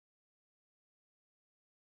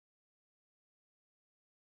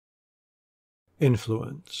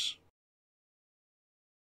Influence.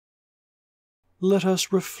 Let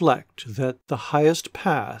us reflect that the highest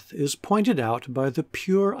path is pointed out by the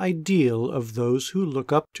pure ideal of those who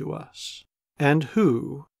look up to us, and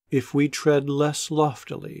who, if we tread less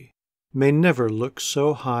loftily, may never look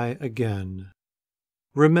so high again.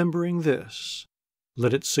 Remembering this,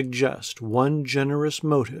 let it suggest one generous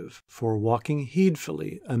motive for walking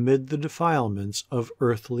heedfully amid the defilements of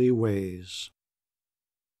earthly ways.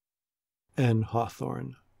 N.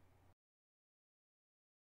 Hawthorne.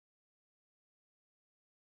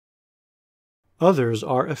 Others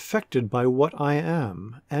are affected by what I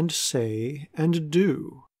am, and say, and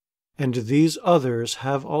do, and these others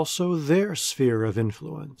have also their sphere of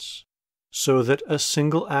influence, so that a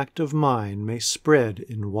single act of mine may spread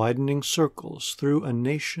in widening circles through a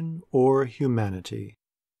nation or humanity.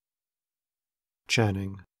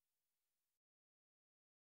 Channing.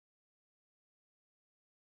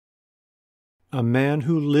 A man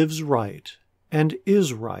who lives right and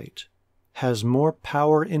is right has more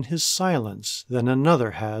power in his silence than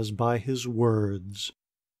another has by his words.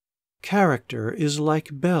 Character is like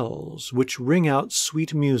bells which ring out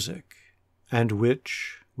sweet music, and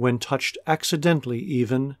which, when touched accidentally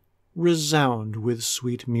even, resound with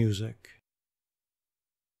sweet music.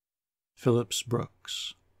 Phillips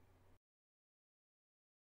Brooks.